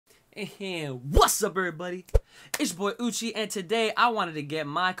And what's up, everybody? It's your boy Uchi, and today I wanted to get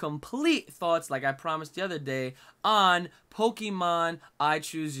my complete thoughts, like I promised the other day, on Pokemon I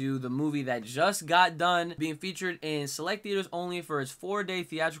Choose You, the movie that just got done being featured in select theaters only for its 4-day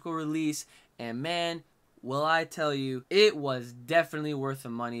theatrical release. And man, will I tell you, it was definitely worth the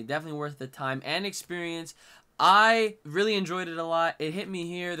money, definitely worth the time and experience. I really enjoyed it a lot. It hit me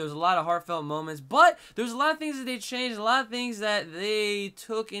here. There was a lot of heartfelt moments, but there was a lot of things that they changed, a lot of things that they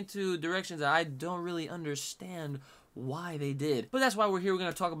took into directions that I don't really understand why they did. But that's why we're here. We're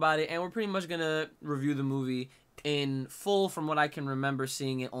going to talk about it, and we're pretty much going to review the movie in full from what I can remember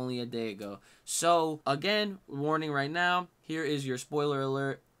seeing it only a day ago. So, again, warning right now, here is your spoiler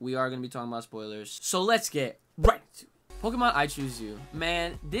alert. We are going to be talking about spoilers. So let's get right to it. Pokemon I Choose You.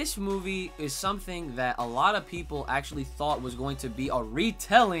 Man, this movie is something that a lot of people actually thought was going to be a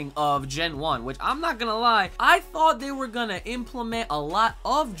retelling of Gen 1, which I'm not gonna lie, I thought they were gonna implement a lot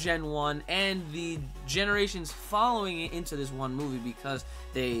of Gen 1 and the generations following it into this one movie, because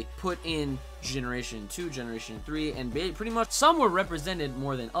they put in Generation 2, Generation 3, and pretty much some were represented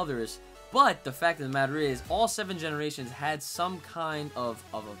more than others. But the fact of the matter is, all 7 generations had some kind of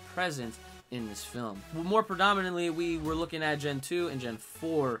a presence in this film. More predominantly, we were looking at Gen 2 and Gen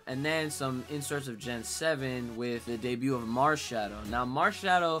 4, and then some inserts of Gen 7 with the debut of Marshadow. Now,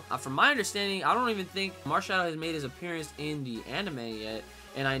 Marshadow, from my understanding, I don't even think Marshadow has made his appearance in the anime yet,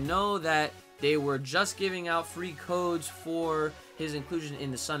 and I know that they were just giving out free codes for his inclusion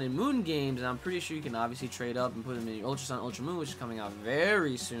in the Sun and Moon games, and I'm pretty sure you can obviously trade up and put him in your Ultra Sun, Ultra Moon, which is coming out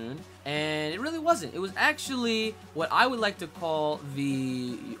very soon. And it really wasn't. It was actually what I would like to call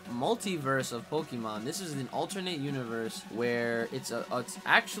the multiverse of Pokemon. This is an alternate universe where it's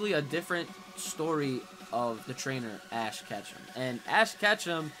actually a different story of the trainer Ash Ketchum. And Ash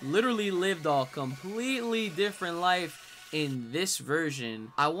Ketchum literally lived a completely different life in this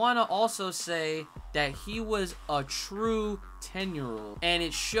version. I want to also say that he was a true 10-year-old, and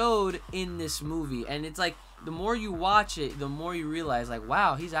it showed in this movie. And it's like, the more you watch it, the more you realize, like,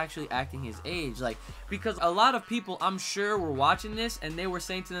 wow, he's actually acting his age. Like, because a lot of people, I'm sure, were watching this and they were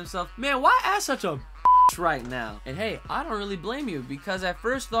saying to themselves, man, why Ash such a right now? And hey, I don't really blame you, because at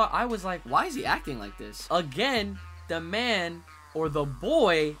first thought I was like, why is he acting like this? Again, the man or the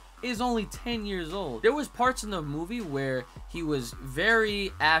boy is only 10 years old. There was parts in the movie where he was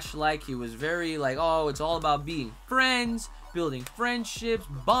very Ash-like. He was very like, oh, it's all about being friends, building friendships,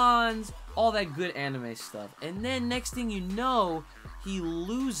 bonds, all that good anime stuff. And then next thing you know, he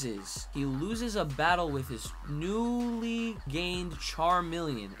loses. He loses a battle with his newly gained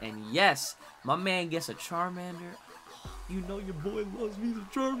Charmeleon. And yes, my man gets a Charmander. You know your boy loves me, the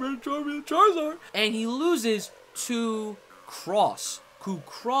Charmander, Charizard. And he loses to Cross, who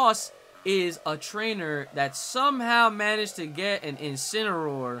Cross is a trainer that somehow managed to get an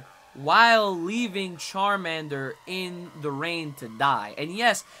Incineroar while leaving Charmander in the rain to die. And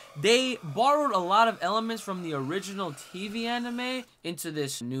yes, they borrowed a lot of elements from the original TV anime into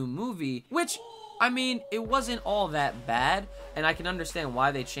this new movie, which, I mean, it wasn't all that bad, and I can understand why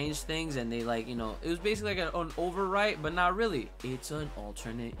they changed things, and they, like, you know, it was basically like an overwrite, but not really. It's an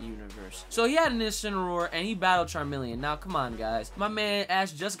alternate universe. So he had an Incineroar, and he battled Charmeleon. Now, come on, guys. My man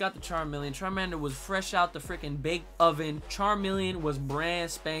Ash just got the Charmeleon. Charmander was fresh out the freaking baked oven. Charmeleon was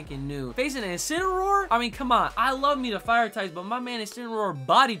brand spanking new. Facing an Incineroar? I mean, come on. I love me the fire types, but my man Incineroar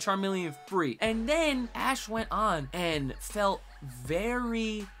bodied Charmeleon free. And then Ash went on and felt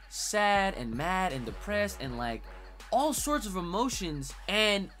very sad and mad and depressed and like all sorts of emotions,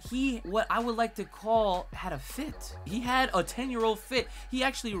 and he, what I would like to call, had a fit. He had a 10-year-old fit. He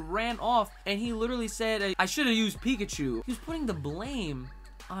actually ran off and he literally said, I should have used Pikachu. He was putting the blame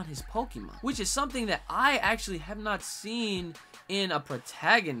on his Pokemon, which is something that I actually have not seen in a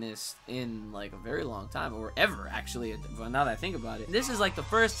protagonist in like a very long time, or ever actually, now that I think about it. This is like the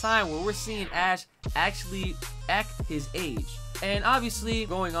first time where we're seeing Ash actually act his age. And obviously,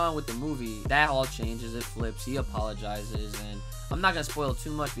 going on with the movie, that all changes, it flips, he apologizes, and I'm not going to spoil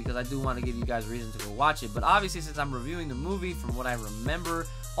too much because I do want to give you guys reason to go watch it. But obviously, since I'm reviewing the movie, from what I remember,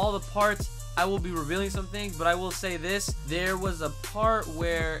 all the parts, I will be revealing some things, but I will say this. There was a part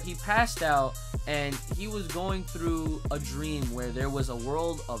where he passed out and he was going through a dream where there was a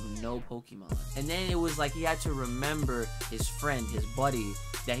world of no Pokemon. And then it was like he had to remember his friend, his buddy,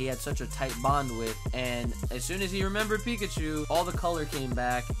 that he had such a tight bond with. And as soon as he remembered Pikachu, all the color came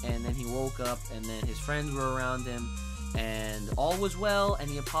back, and then he woke up, and then his friends were around him, and all was well, and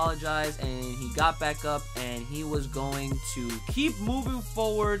he apologized, and he got back up, and he was going to keep moving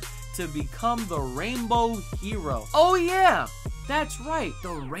forward to become the Rainbow Hero. Oh yeah, that's right, the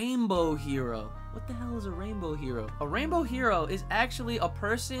Rainbow Hero. What the hell is a rainbow hero? A rainbow hero is actually a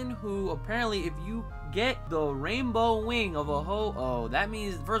person who apparently, if you get the rainbow wing of a ho-oh, that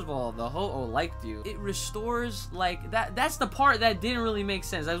means, first of all, the ho-oh liked you. It restores, like, that's the part that didn't really make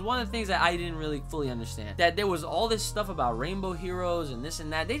sense. That was one of the things that I didn't really fully understand. That there was all this stuff about rainbow heroes and this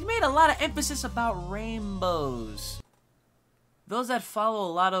and that. They made a lot of emphasis about rainbows. Those that follow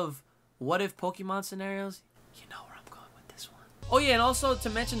a lot of what if Pokemon scenarios, you know where I'm going with this one. Oh yeah, and also to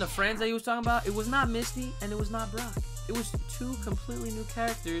mention the friends that he was talking about, it was not Misty and it was not Brock. It was two completely new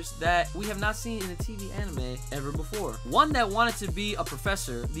characters that we have not seen in a TV anime ever before. One that wanted to be a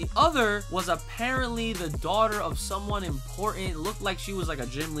professor. The other was apparently the daughter of someone important. Looked like she was like a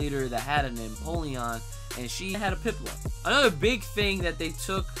gym leader that had an Empoleon, and she had a Piplup. Another big thing that they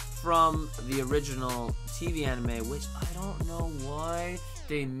took from the original TV anime, which I don't know why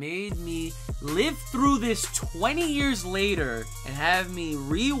they made me live through this 20 years later and have me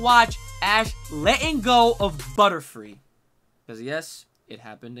rewatch Ash letting go of Butterfree. Because yes, it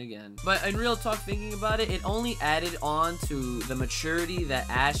happened again. But in real talk, thinking about it, it only added on to the maturity that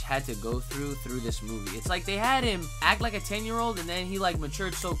Ash had to go through this movie. It's like they had him act like a 10-year-old and then he like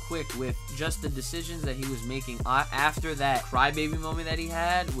matured so quick with just the decisions that he was making after that crybaby moment that he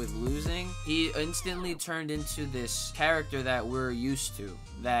had with losing. He instantly turned into this character that we're used to,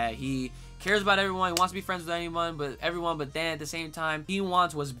 that he cares about everyone, he wants to be friends with everyone, but then at the same time, he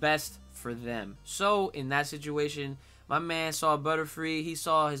wants what's best for them. So in that situation, my man saw Butterfree, he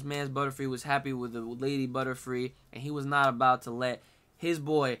saw his man's Butterfree was happy with the lady Butterfree, and he was not about to let his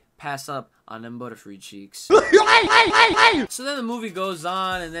boy pass up on them Butterfree cheeks. So then the movie goes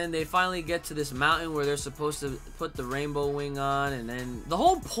on, and then they finally get to this mountain where they're supposed to put the rainbow wing on, and then the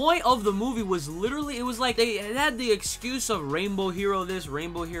whole point of the movie was literally, it was like they had the excuse of rainbow hero this,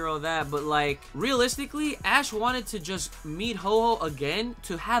 rainbow hero that, but like realistically, Ash wanted to just meet Ho-Oh again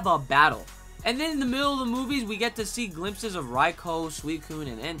to have a battle. And then in the middle of the movies, we get to see glimpses of Raikou, Suicune,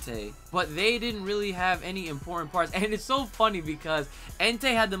 and Entei. But they didn't really have any important parts. And it's so funny because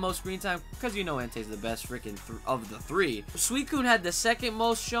Entei had the most screen time, because you know Entei's the best freaking of the three. Suicune had the second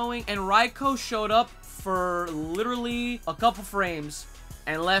most showing, and Raikou showed up for literally a couple frames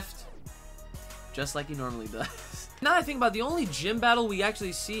and left just like he normally does. Now I think about it, the only gym battle we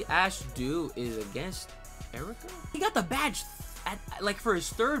actually see Ash do is against Erica. He got the badge like for his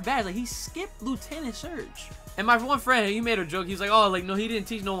third badge, like he skipped Lieutenant Surge. And my one friend, he made a joke, he was like, oh, like no, he didn't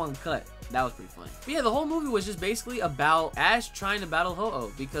teach no one cut. That was pretty funny. But yeah, the whole movie was just basically about Ash trying to battle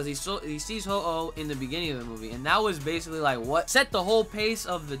Ho-Oh because he sees Ho-Oh in the beginning of the movie, and that was basically like what set the whole pace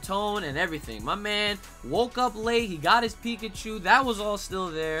of the tone and everything. My man woke up late, he got his Pikachu, that was all still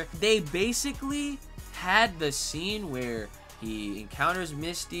there. They basically had the scene where he encounters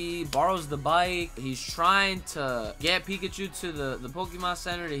Misty, borrows the bike, he's trying to get Pikachu to the Pokemon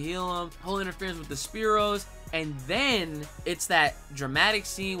Center to heal him, whole interference with the Spearows, and then it's that dramatic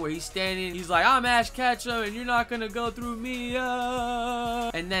scene where he's standing, he's like, I'm Ash Ketchum and you're not gonna go through me,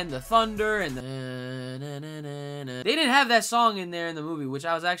 and then the thunder and the they didn't have that song in there in the movie, which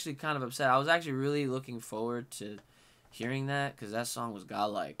I was actually kind of upset. I was actually really looking forward to hearing that because that song was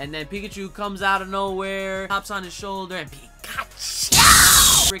godlike. And then Pikachu comes out of nowhere, hops on his shoulder, and Pikachu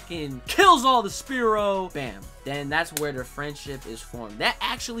freaking kills all the Spearow. Bam. Then that's where their friendship is formed. That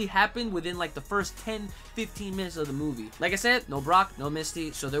actually happened within like the first 10-15 minutes of the movie. Like I said, no Brock, no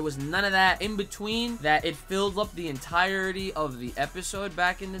Misty, so there was none of that in between that it filled up the entirety of the episode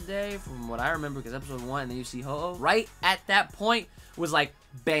back in the day from what I remember, because episode 1 and then you see Ho-Oh. Right at that point was like,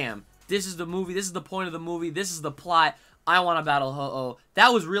 bam. This is the movie, this is the point of the movie, this is the plot, I want to battle Ho-Oh.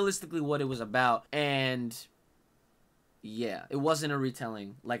 That was realistically what it was about, and yeah, it wasn't a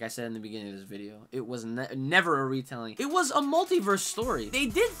retelling, like I said in the beginning of this video. It was never a retelling. It was a multiverse story. They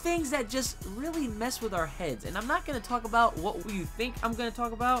did things that just really mess with our heads, and I'm not going to talk about what you think I'm going to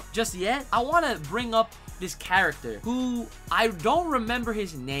talk about just yet. I want to bring up this character who I don't remember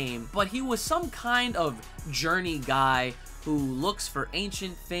his name, but he was some kind of journey guy who looks for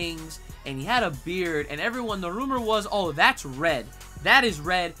ancient things, and he had a beard, and everyone, the rumor was, oh, that's Red. That is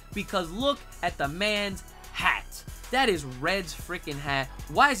Red, because look at the man's hat. That is Red's freaking hat.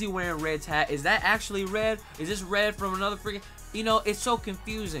 Why is he wearing Red's hat? Is that actually Red? Is this Red from another freaking... You know, it's so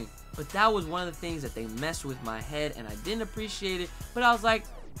confusing. But that was one of the things that they messed with my head, and I didn't appreciate it, but I was like,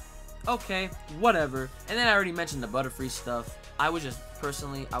 okay, whatever. And then I already mentioned the Butterfree stuff. I was just,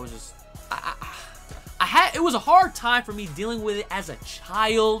 personally, it was a hard time for me dealing with it as a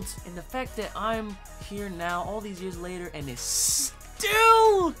child, and the fact that I'm here now all these years later and it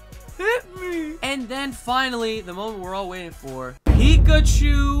still hit me. And then finally, the moment we're all waiting for,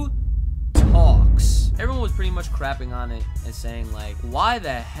 Pikachu talks. Everyone was pretty much crapping on it and saying like, why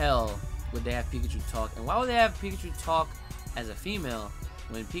the hell would they have Pikachu talk? And why would they have Pikachu talk as a female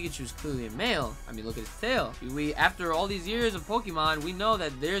when Pikachu's clearly a male? I mean, look at his tail. After all these years of Pokemon, we know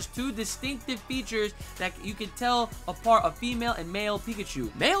that there's two distinctive features that you can tell apart a female and male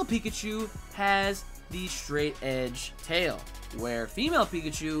Pikachu. Male Pikachu has the straight edge tail, where female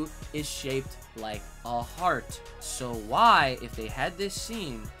Pikachu is shaped like a heart. So why, if they had this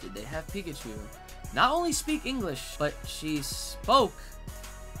scene, did they have Pikachu not only speak English, but she spoke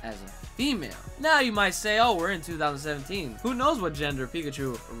as a female? Now you might say, oh, we're in 2017. Who knows what gender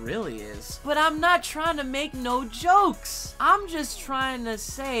Pikachu really is? But I'm not trying to make no jokes. I'm just trying to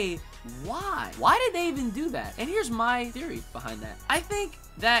say, why? Why did they even do that? And here's my theory behind that. I think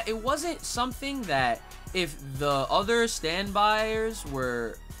that it wasn't something that if the other standbyers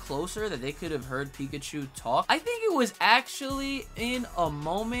were closer that they could have heard Pikachu talk. I think it was actually in a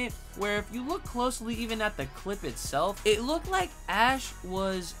moment where if you look closely even at the clip itself, it looked like Ash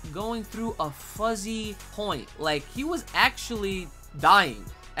was going through a fuzzy point. Like he was actually dying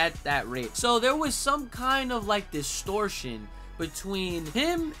at that rate. So there was some kind of like distortion between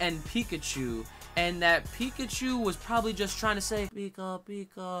him and Pikachu, and that Pikachu was probably just trying to say Pika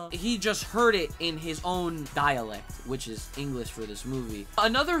Pika. He just heard it in his own dialect, which is English for this movie.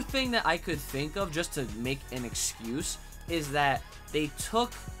 Another thing that I could think of just to make an excuse is that they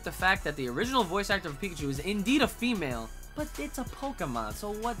took the fact that the original voice actor of Pikachu is indeed a female, but it's a Pokemon,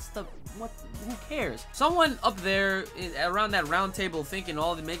 so who cares? Someone up there around that round table making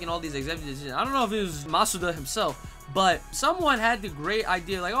all these executive decisions, I don't know if it was Masuda himself, but someone had the great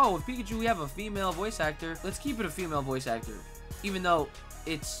idea, like, oh, with Pikachu we have a female voice actor, let's keep it a female voice actor, even though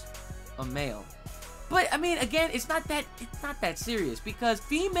it's a male. But I mean, again, it's not that serious, because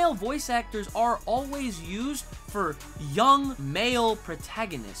female voice actors are always used for young male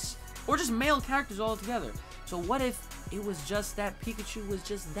protagonists, or just male characters altogether. So what if it was just that Pikachu was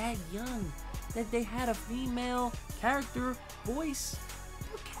just that young, that they had a female character voice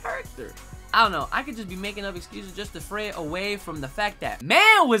character? I don't know. I could just be making up excuses just to fray away from the fact that,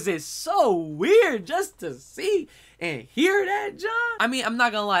 man, was it so weird just to see and hear that, John? I mean, I'm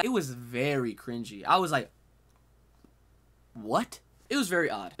not gonna lie. It was very cringy. I was like, what? It was very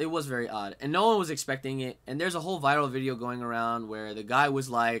odd. It was very odd. And no one was expecting it. And there's a whole viral video going around where the guy was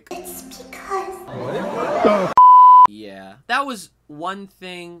like, it's because... Yeah, that was one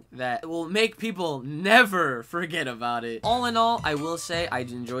thing that will make people never forget about it. All in all, I will say I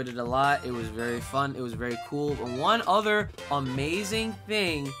enjoyed it a lot. It was very fun. It was very cool. But one other amazing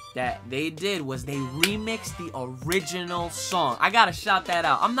thing that they did was they remixed the original song. I gotta shout that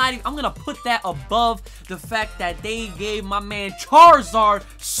out. I'm gonna put that above the fact that they gave my man Charizard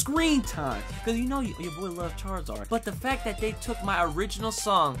screen time, because you know your boy loves Charizard. But the fact that they took my original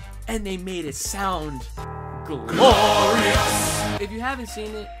song and they made it sound glorious. If you haven't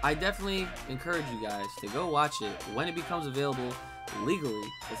seen it, I definitely encourage you guys to go watch it when it becomes available, legally,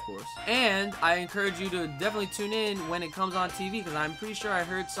 of course. And I encourage you to definitely tune in when it comes on TV, because I'm pretty sure I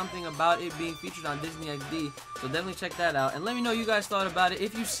heard something about it being featured on Disney XD. So definitely check that out. And let me know you guys thought about it,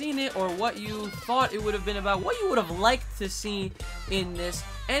 if you've seen it, or what you thought it would have been about, what you would have liked to see in this.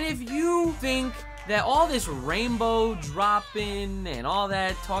 And if you think that all this rainbow dropping and all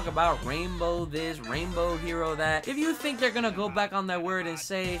that talk about rainbow this, rainbow hero that, if you think they're gonna go back on their word and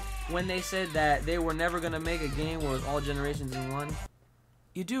say when they said that they were never gonna make a game where it was all generations in one,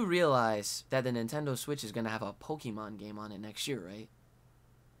 you do realize that the Nintendo Switch is gonna have a Pokemon game on it next year, right?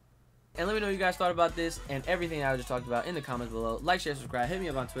 And let me know what you guys thought about this and everything I just talked about in the comments below. Like, share, subscribe, hit me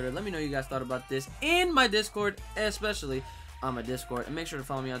up on Twitter. Let me know what you guys thought about this in my Discord, especially on my Discord, and make sure to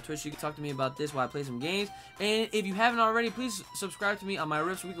follow me on Twitch. You can talk to me about this while I play some games. And if you haven't already, please subscribe to me on my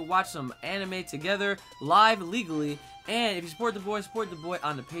Rift so we can watch some anime together live legally. And if you support the boy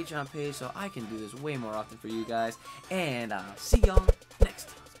on the Patreon page so I can do this way more often for you guys. And I'll see y'all next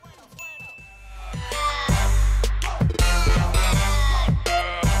time.